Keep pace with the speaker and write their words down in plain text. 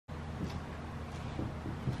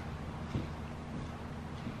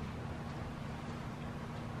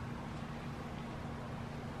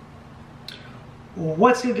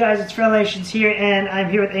What's good, guys? It's Franalations here, and I'm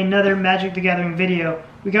here with another Magic the Gathering video.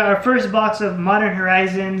 We got our first box of Modern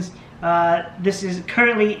Horizons. This is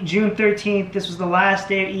currently June 13th. This was the last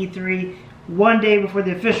day of E3, one day before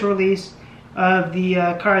the official release of the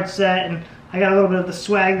card set, and I got a little bit of the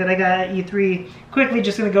swag that I got at E3. Quickly,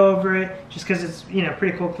 just gonna go over it, just because it's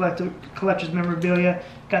pretty cool collector's memorabilia.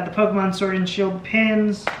 Got the Pokemon Sword and Shield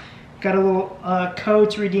pins. Got a little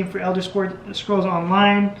code to redeem for Elder Scrolls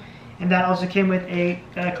Online. And that also came with a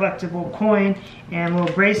collectible coin and a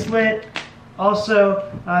little bracelet.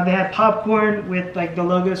 Also, they had popcorn with like the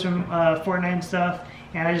logos from Fortnite and stuff.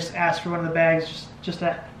 And I just asked for one of the bags just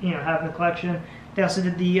to have in the collection. They also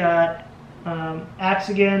did the axe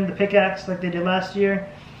again, the pickaxe like they did last year.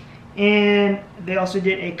 And they also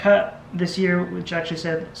did a cup this year, which actually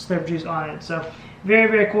said Slurp Juice on it. So very,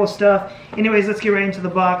 very cool stuff. Anyways, let's get right into the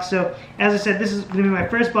box. So as I said, this is going to be my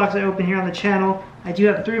first box I open here on the channel. I do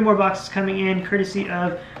have 3 more boxes coming in, courtesy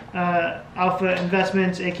of Alpha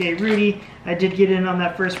Investments, aka Rudy. I did get in on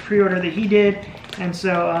that first pre-order that he did, and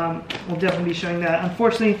so we'll definitely be showing that.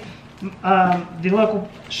 Unfortunately, the local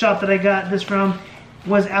shop that I got this from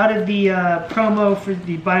was out of the promo for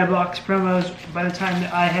the buy a box promos by the time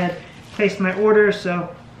that I had placed my order,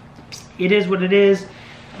 so it is what it is.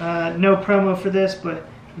 No promo for this, but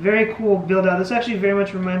very cool build out. This actually very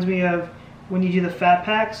much reminds me of when you do the fat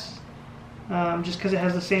packs. Just because it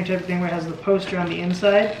has the same type of thing where it has the poster on the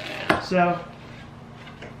inside. So,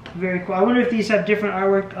 very cool. I wonder if these have different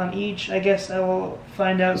artwork on each. I guess I will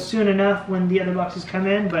find out soon enough when the other boxes come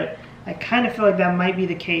in, but I kind of feel like that might be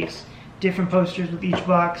the case. Different posters with each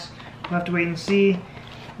box. We'll have to wait and see.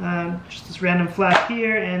 Just this random flap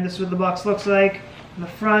here, and this is what the box looks like in the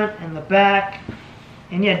front and the back.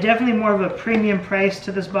 And yeah, definitely more of a premium price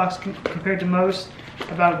to this box compared to most.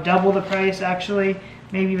 About double the price, actually.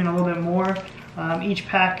 Maybe even a little bit more. Each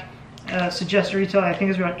pack suggested retail, I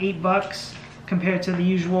think, is around $8 compared to the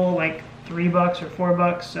usual like $3 or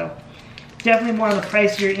 $4. So definitely more on the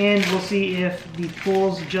pricier end. We'll see if the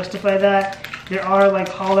pools justify that. There are like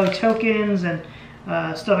holo tokens and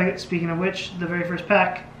stuff like that. Speaking of which, the very first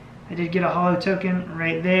pack, I did get a holo token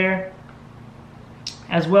right there,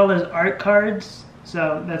 as well as art cards.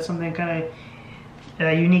 So that's something kind of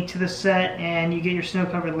unique to the set, and you get your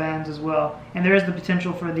snow-covered lands as well. And there is the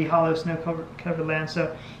potential for the hollow snow-covered lands.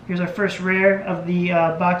 So here's our first rare of the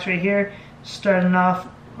box right here, starting off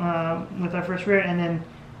with our first rare, and then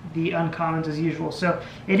the uncommons as usual. So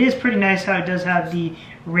it is pretty nice how it does have the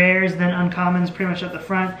rares then uncommons pretty much at the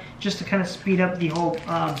front, just to kind of speed up the whole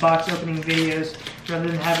box opening videos rather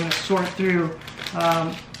than having to sort through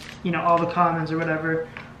all the commons or whatever.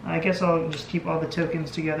 I guess I'll just keep all the tokens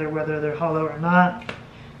together, whether they're hollow or not.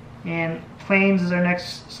 And Plains is our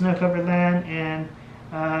next snow-covered land, and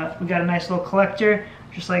we got a nice little collector,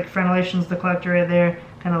 just like Franalations, the collector right there.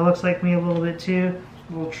 Kind of looks like me a little bit too,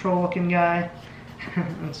 a little troll-looking guy.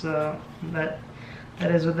 And so that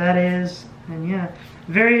is what that is. And yeah,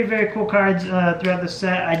 very, very cool cards throughout the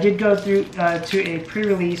set. I did go through to a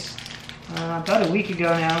pre-release about a week ago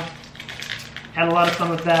now. Had a lot of fun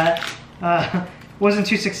with that. Wasn't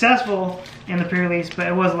too successful in the pre-release, but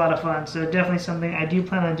it was a lot of fun. So definitely something I do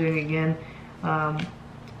plan on doing again.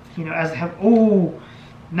 As I have,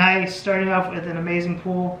 nice. Starting off with an amazing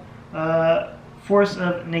pool. Force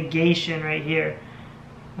of Negation right here.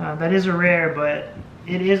 That is a rare, but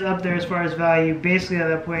it is up there as far as value. Basically at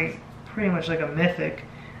that point, pretty much like a mythic.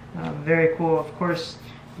 Very cool. Of course,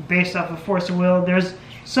 based off of Force of Will. There's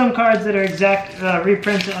some cards that are exact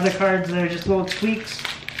reprints, and other cards that are just little tweaks.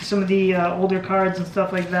 Some of the older cards and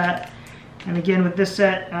stuff like that. And again, with this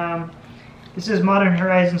set, this is Modern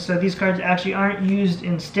Horizons, so these cards actually aren't used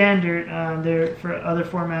in Standard. They're for other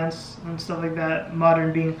formats and stuff like that,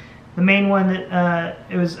 Modern being the main one that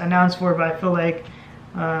it was announced for, but I feel like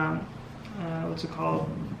what's it called,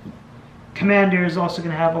 Commander is also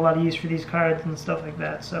going to have a lot of use for these cards and stuff like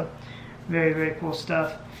that. So very, very cool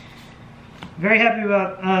stuff. Very happy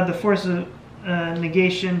about the Force of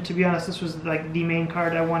Negation. To be honest, this was like the main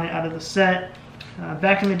card I wanted out of the set.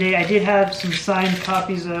 Back in the day, I did have some signed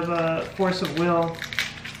copies of Force of Will.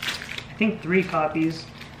 I think 3 copies,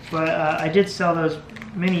 but I did sell those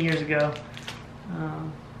many years ago.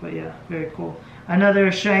 But yeah, very cool.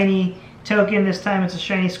 Another shiny token. This time it's a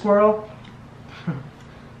shiny squirrel.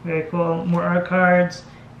 Very cool. More art cards,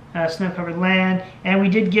 snow-covered land, and we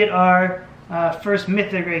did get our first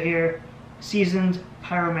mythic right here, Seasoned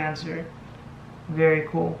Pyromancer. Very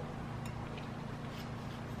cool.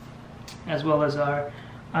 As well as our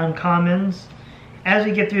uncommons. As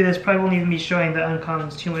we get through this, probably won't even be showing the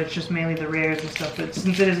uncommons too much, just mainly the rares and stuff. But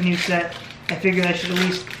since it is a new set, I figured I should at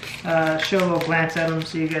least show a little glance at them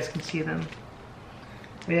so you guys can see them.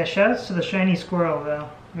 But yeah, shoutouts to the shiny squirrel though.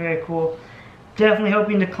 Very cool. Definitely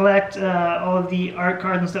hoping to collect all of the art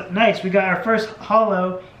cards and stuff. Nice, we got our first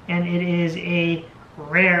holo, and it is a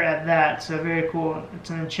rare at that, so very cool. It's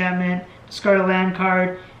an enchantment. Discard a land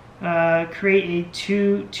card. Create a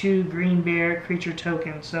 2/2 green bear creature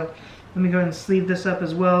token. So let me go ahead and sleeve this up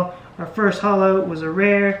as well. Our first holo was a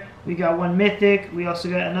rare. We got one mythic. We also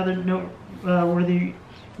got another noteworthy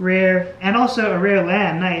rare, and also a rare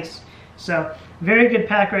land. Nice. So very good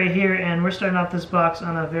pack right here, and we're starting off this box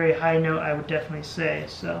on a very high note, I would definitely say.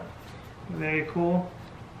 So very cool.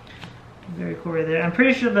 Very cool right there. I'm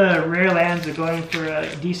pretty sure the rare lands are going for a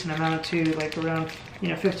decent amount too, like around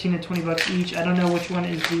 15 to 20 bucks each. I don't know which one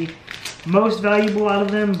is the most valuable out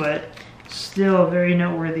of them, but still very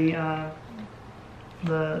noteworthy,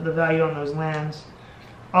 the value on those lands.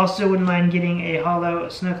 Also wouldn't mind getting a holo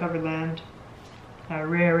snow-covered land.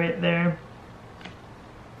 Rare right there.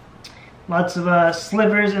 Lots of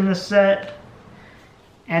slivers in the set.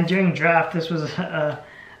 And during draft, this was a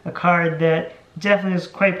card that definitely is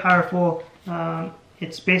quite powerful.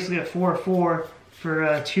 It's basically a 4/4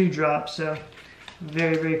 for 2 drops, so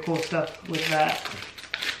very, very cool stuff with that.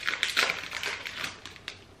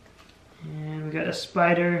 And we got a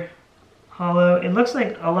spider holo. It looks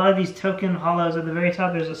like a lot of these token holos at the very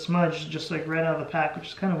top, there's a smudge just like right out of the pack, which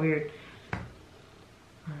is kind of weird.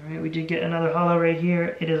 Alright, we did get another holo right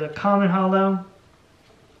here. It is a common holo.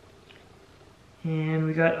 And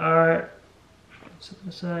we got our, set it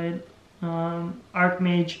aside,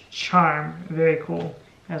 Archmage Charm. Very cool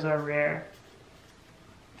as our rare.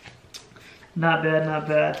 Not bad, not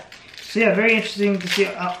bad. So yeah, very interesting to see.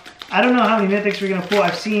 I don't know how many mythics we're going to pull.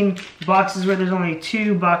 I've seen boxes where there's only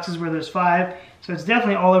 2, boxes where there's 5. So it's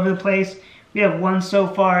definitely all over the place. We have 1 so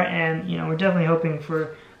far, and we're definitely hoping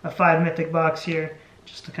for a 5 mythic box here,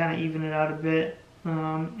 just to kind of even it out a bit.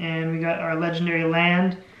 And we got our legendary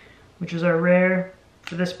land, which is our rare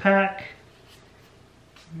for this pack.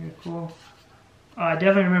 Very cool. I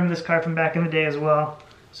definitely remember this card from back in the day as well.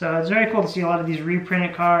 So it's very cool to see a lot of these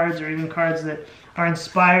reprinted cards, or even cards that are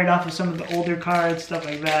inspired off of some of the older cards, stuff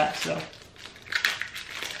like that. So,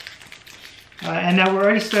 and now we're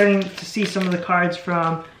already starting to see some of the cards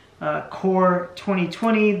from Core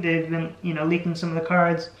 2020. They've been, leaking some of the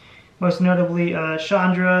cards. Most notably,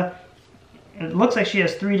 Chandra. It looks like she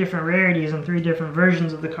has 3 different rarities and 3 different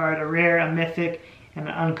versions of the card: a rare, a mythic, and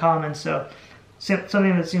an uncommon. So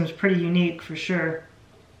something that seems pretty unique for sure.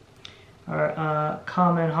 Our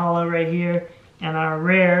common holo right here, and our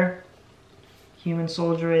rare human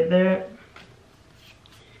soldier right there,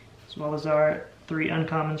 as well as our 3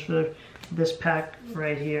 uncommons for this pack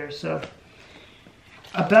right here. So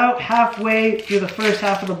about halfway through the first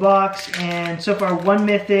half of the box, and so far 1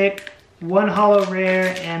 mythic, 1 holo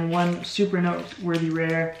rare, and 1 super noteworthy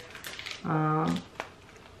rare.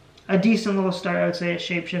 A decent little start, I would say. A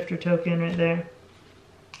shapeshifter token right there.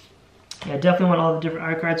 Yeah, definitely want all the different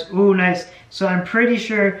art cards. Ooh, nice. So I'm pretty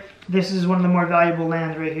sure this is one of the more valuable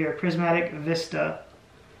lands right here. Prismatic Vista.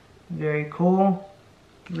 Very cool.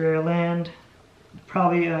 Rare land.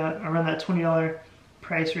 Probably around that $20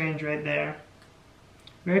 price range right there.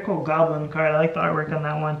 Very cool goblin card. I like the artwork on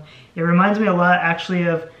that one. It reminds me a lot, actually,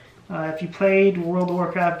 of if you played World of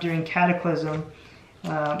Warcraft during Cataclysm.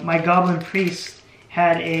 My goblin priest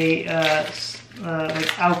had a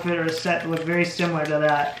like outfit or a set that looked very similar to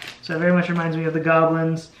that. So it very much reminds me of the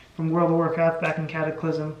goblins from World of Warcraft back in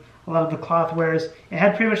Cataclysm. A lot of the cloth wears. It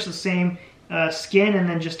had pretty much the same skin, and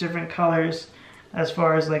then just different colors as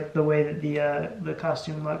far as like the way that the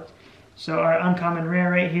costume looked. So our uncommon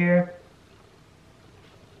rare right here.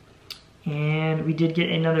 And we did get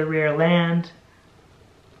another rare land.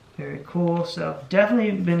 Very cool. So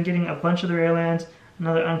definitely been getting a bunch of the rare lands.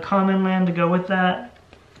 Another uncommon land to go with that.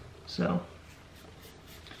 So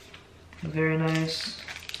very nice.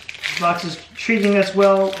 This box is treating us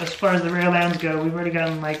well as far as the rare lands go. We've already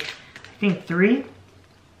gotten like, I think 3.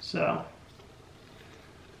 So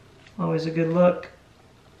always a good look.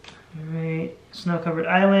 Alright, snow-covered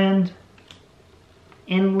island.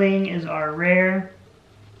 Endling is our rare.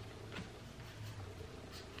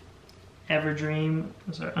 Everdream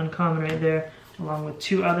is our uncommon right there, along with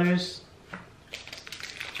 2 others.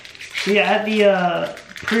 So yeah, at the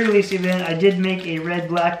pre-release event, I did make a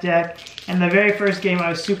red-black deck, and the very first game I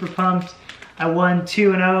was super pumped. I won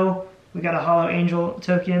 2-0. We got a Hollow Angel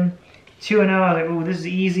token. 2-0, I was like, ooh, this is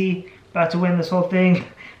easy. About to win this whole thing.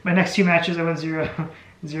 My next 2 matches, I went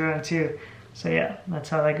 0-2. So yeah, that's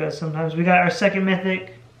how that goes sometimes. We got our second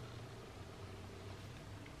mythic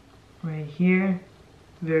right here.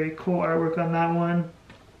 Very cool artwork on that one.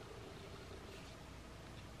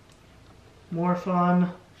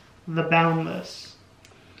 Morphon the Boundless.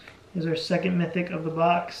 is our second mythic of the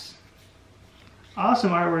box.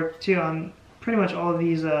 Awesome artwork too on pretty much all of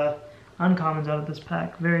these uncommons out of this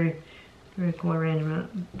pack. Very, very cool arrangement.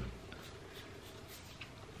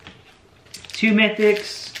 2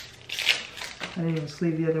 mythics. I didn't even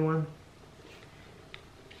sleeve the other one.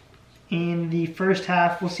 In the first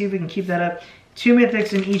half, we'll see if we can keep that up. 2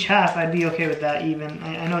 mythics in each half, I'd be okay with that even.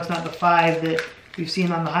 I know it's not the 5 that we've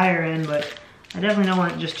seen on the higher end, but I definitely don't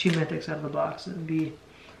want just 2 mythics out of the box. It would be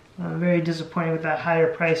very disappointing with that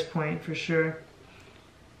higher price point for sure.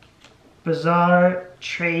 Bizarre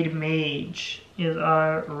Trade Mage is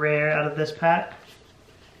our rare out of this pack.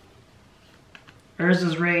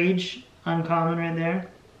 Urza's Rage, uncommon right there.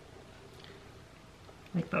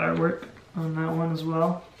 Like the artwork on that one as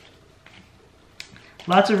well.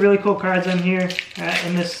 Lots of really cool cards on here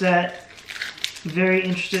in this set. Very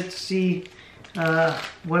interested to see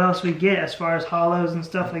what else we get as far as holos and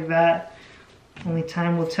stuff like that. Only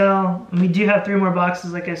time will tell. And we do have 3 more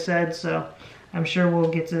boxes, like I said, so I'm sure we'll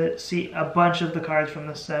get to see a bunch of the cards from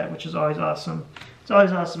this set, which is always awesome. It's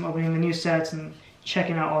always awesome opening the new sets and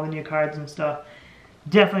checking out all the new cards and stuff.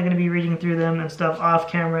 Definitely going to be reading through them and stuff off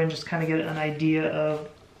camera and just kind of get an idea of,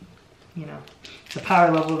 you know, the power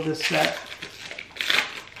level of this set.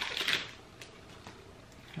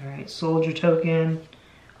 Alright, Soldier Token.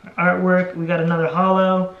 Artwork, we got another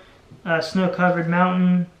holo, snow-covered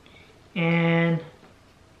mountain, and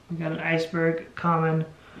we got an iceberg common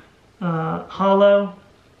holo.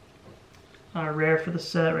 Rare for the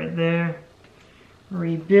set right there.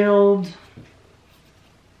 Rebuild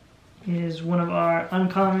is one of our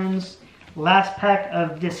uncommons. Last pack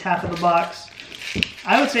of this half of the box.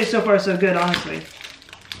 I would say so far so good, honestly.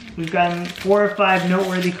 We've gotten 4 or 5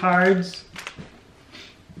 noteworthy cards.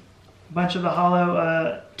 A bunch of the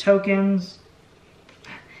holo tokens.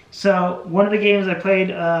 So one of the games I played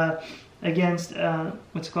against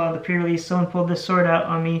what's called the pre-release, someone pulled this sword out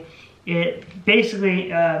on me. It basically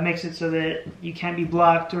makes it so that you can't be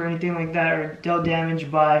blocked or anything like that or dealt damage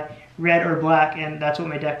by red or black, and that's what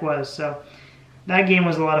my deck was. So that game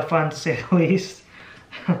was a lot of fun, to say the least.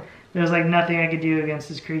 There's like nothing I could do against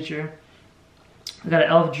this creature. We got an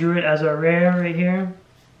Elf Druid as our rare right here.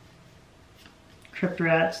 Crypt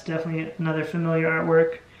Rats, definitely another familiar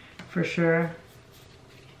artwork for sure.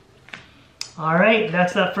 Alright,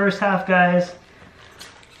 that's that first half, guys.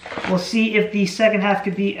 We'll see if the second half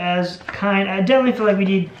could be as kind. I definitely feel like we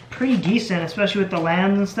did pretty decent, especially with the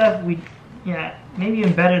lands and stuff. Yeah, maybe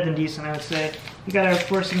even better than decent, I would say. We got our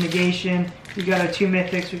Force of Negation, we got our 2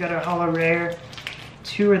 mythics, we got our holo rare,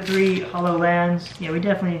 2 or 3 holo lands. Yeah, we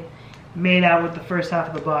definitely made out with the first half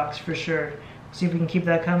of the box for sure. See if we can keep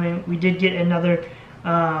that coming. We did get another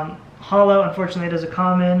holo. Unfortunately, it is a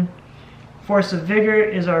common. Force of Vigor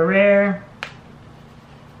is our rare.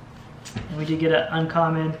 And we did get an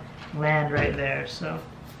uncommon land right there. So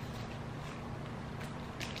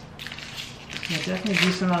yeah, definitely a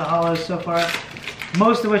decent amount of holos so far.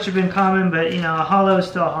 Most of which have been common, but you know, a holo is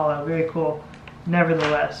still a holo. Very cool,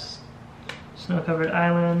 nevertheless. Snow-covered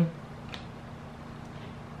island.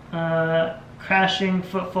 Crashing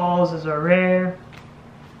Footfalls is our rare.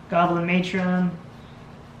 Goblin Matron.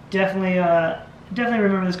 Definitely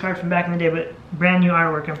remember this card from back in the day, but brand new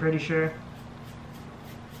artwork, I'm pretty sure.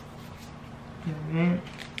 Alright.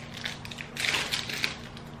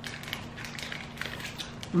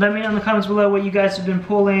 Let me know in the comments below what you guys have been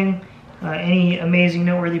pulling. Any amazing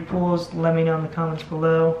noteworthy pulls, let me know in the comments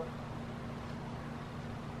below.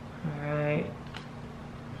 Alright.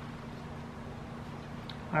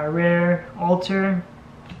 Our rare Altar.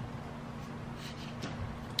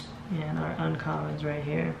 And our uncommons right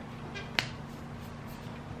here.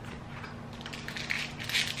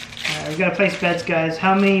 Alright, we gotta place bets, guys.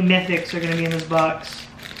 How many mythics are gonna be in this box?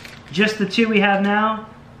 Just the 2 we have now?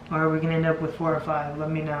 Or are we gonna end up with 4 or 5? Let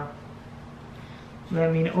me know.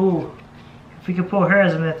 Let me know. Ooh, if we could pull her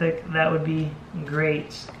as a mythic, that would be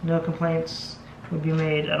great. No complaints would be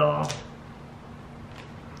made at all.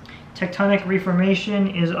 Tectonic Reformation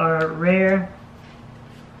is our rare.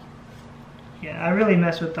 Yeah, I really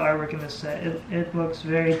mess with the artwork in this set. It looks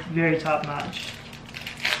very, very top notch.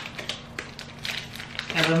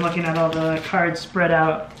 As I'm looking at all the cards spread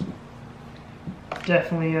out,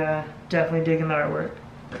 definitely digging the artwork.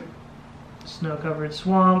 Snow-covered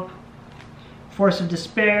Swamp. Force of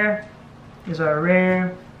Despair is our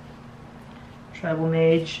rare. Tribal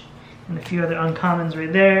Mage, and a few other uncommons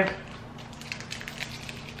right there.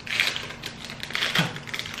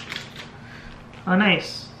 Oh,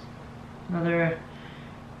 nice. Another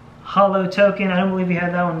holo token. I don't believe we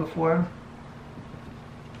had that one before.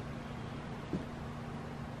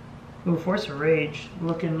 Ooh, Force of Rage.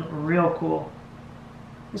 Looking real cool.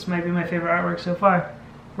 This might be my favorite artwork so far.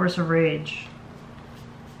 Force of Rage.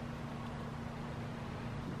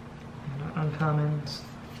 Uncommons.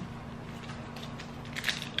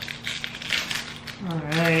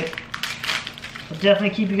 Alright. I'll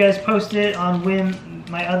definitely keep you guys posted on when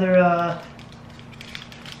my other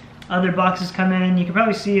boxes come in. You can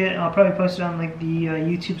probably see it. I'll probably post it on like the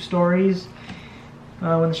YouTube stories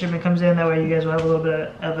when the shipment comes in. That way you guys will have a little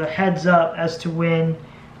bit of a heads up as to when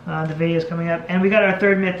the video is coming up. And we got our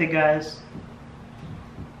third mythic, guys.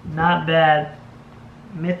 Not bad.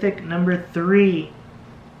 Mythic number 3.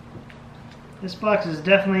 This box is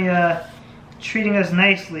definitely treating us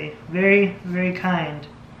nicely. Very, very kind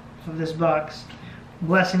of this box.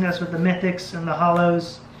 Blessing us with the mythics and the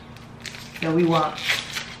hollows that we want.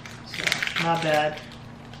 So, not bad.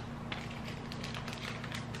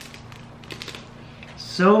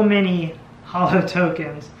 So many hollow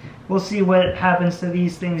tokens. We'll see what happens to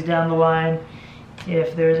these things down the line,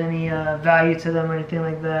 if there's any value to them or anything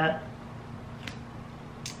like that.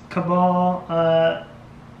 Cabal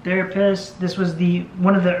Therapist. This was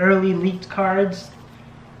one of the early leaked cards.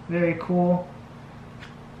 Very cool.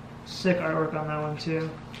 Sick artwork on that one too.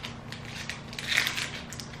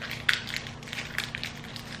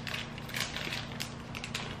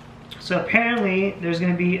 So apparently there's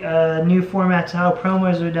going to be a new format to how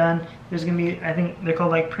promos are done. There's going to be, I think they're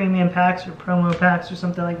called like premium packs or promo packs or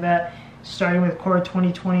something like that, starting with Core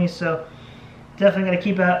 2020. So definitely got to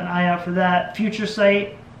keep an eye out for that. Future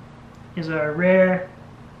Sight is our rare.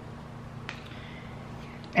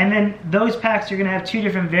 And then those packs are going to have 2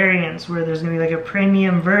 different variants, where there's going to be like a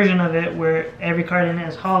premium version of it where every card in it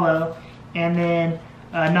is hollow, and then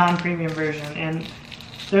a non-premium version. And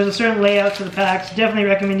there's a certain layout to the packs. Definitely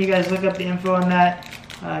recommend you guys look up the info on that.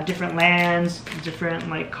 Different lands, different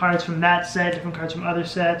like cards from that set, different cards from other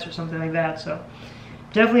sets or something like that. So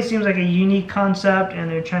definitely seems like a unique concept, and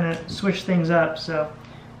they're trying to switch things up. So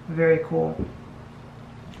very cool.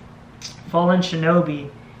 Fallen Shinobi.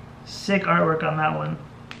 Sick artwork on that one.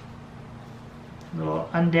 Little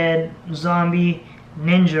undead zombie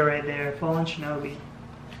ninja right there. Fallen Shinobi.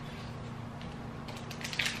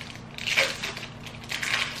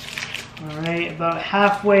 Alright, about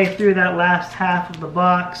halfway through that last half of the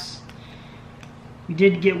box. We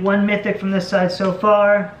did get 1 mythic from this side so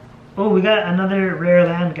far. Oh, we got another rare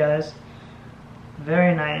land, guys.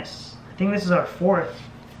 Very nice. I think this is our 4th.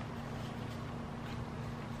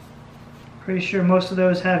 Pretty sure most of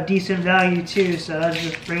those have decent value too, so that's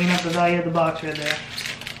just bringing up the value of the box right there,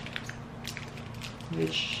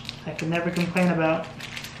 which I can never complain about.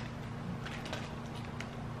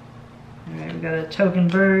 Alright, we got a token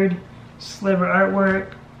bird, sliver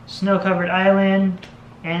artwork, snow-covered island,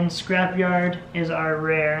 and scrapyard is our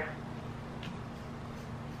rare.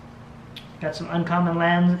 Got some uncommon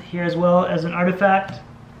lands here as well as an artifact.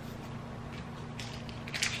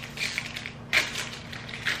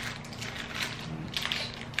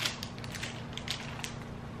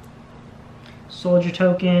 Soldier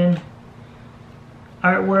token,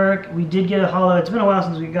 artwork. We did get a hollow. It's been a while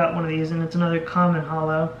since we got one of these, and it's another common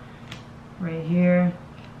hollow right here.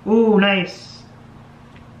 Ooh, nice.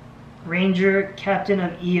 Ranger Captain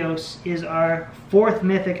of Eos is our 4th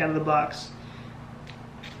mythic out of the box.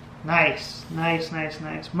 Nice, nice, nice,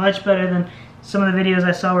 nice. Much better than some of the videos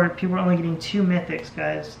I saw where people were only getting 2 mythics,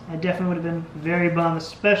 guys. I definitely would have been very bummed,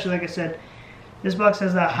 especially, like I said, this box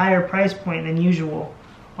has that higher price point than usual.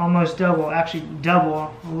 Almost double, actually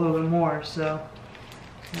double, a little bit more. So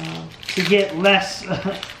to get less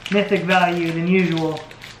mythic value than usual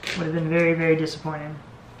would have been very, very disappointing.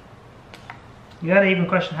 You gotta even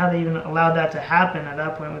question how they even allowed that to happen at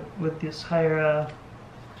that point with this higher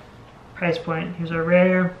price point. Here's our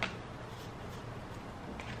rare.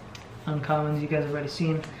 Uncommons, you guys have already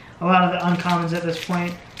seen a lot of the uncommons at this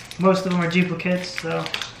point. Most of them are duplicates, so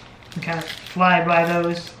you can kind of fly by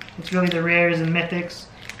those. It's really the rares and mythics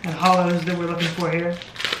and hollows that we're looking for here.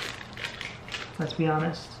 Let's be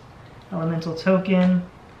honest. Elemental token.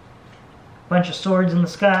 Bunch of swords in the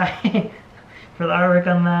sky for the artwork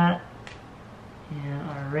on that. And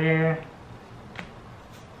our rare.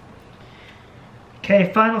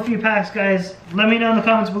 Okay, final few packs, guys. Let me know in the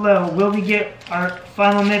comments below. Will we get our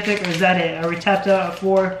final mythic, or is that it? Are we tapped out at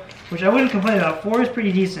 4? Which I wouldn't complain about. 4 is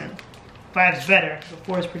pretty decent. 5 is better, but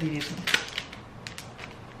 4 is pretty decent.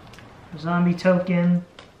 Zombie token.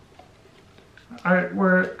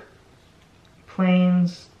 Artwork,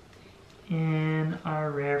 planes, and our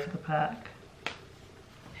rare for the pack.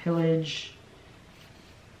 Pillage,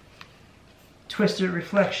 Twisted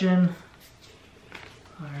Reflection.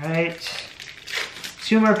 Alright.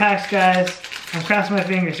 2 more packs, guys. I'm crossing my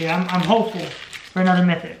fingers here. I'm hopeful for another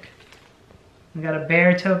mythic. We got a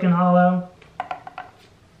bear token holo.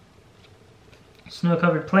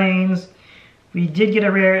 Snow-covered plains. We did get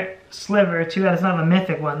a rare sliver too. That's not a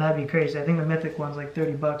mythic one. That'd be crazy. I think the mythic one's like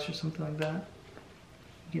 30 bucks or something like that.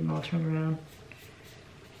 Getting all turned around.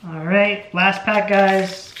 All right, last pack,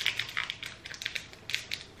 guys.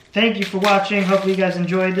 Thank you for watching. Hopefully you guys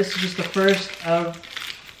enjoyed. This is just the first of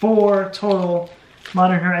 4 total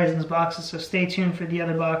Modern Horizons boxes, so stay tuned for the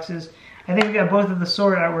other boxes. I think we got both of the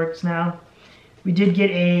sword artworks now. We did get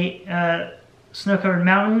a snow-covered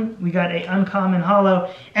mountain. We got a uncommon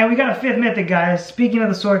holo, and we got a 5th mythic, guys. Speaking of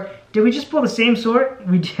the sword, did we just pull the same sword?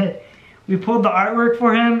 We did. We pulled the artwork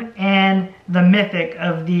for him and the mythic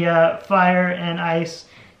of the fire and ice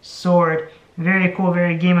sword. Very cool,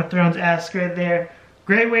 very Game of Thrones-esque right there.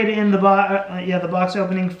 Great way to end the box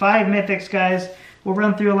opening. 5 mythics, guys. We'll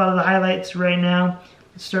run through a lot of the highlights right now.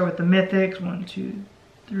 Let's start with the mythics. 1, 2,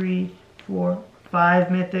 3, 4, 5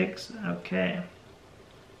 mythics. Okay.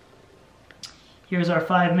 Here's our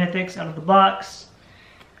 5 mythics out of the box.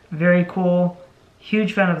 Very cool.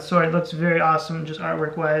 Huge fan of the sword. It looks very awesome, just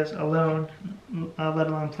artwork-wise alone, let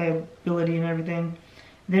alone playability and everything.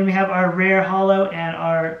 Then we have our rare holo and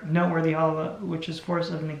our noteworthy holo, which is Force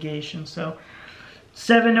of Negation. So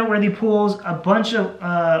 7 noteworthy pulls, a bunch of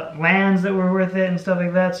lands that were worth it and stuff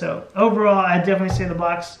like that. So overall, I'd definitely say the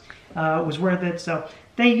box was worth it. So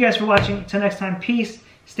thank you guys for watching. Until next time, peace.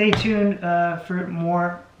 Stay tuned for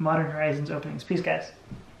more Modern Horizons openings. Peace, guys.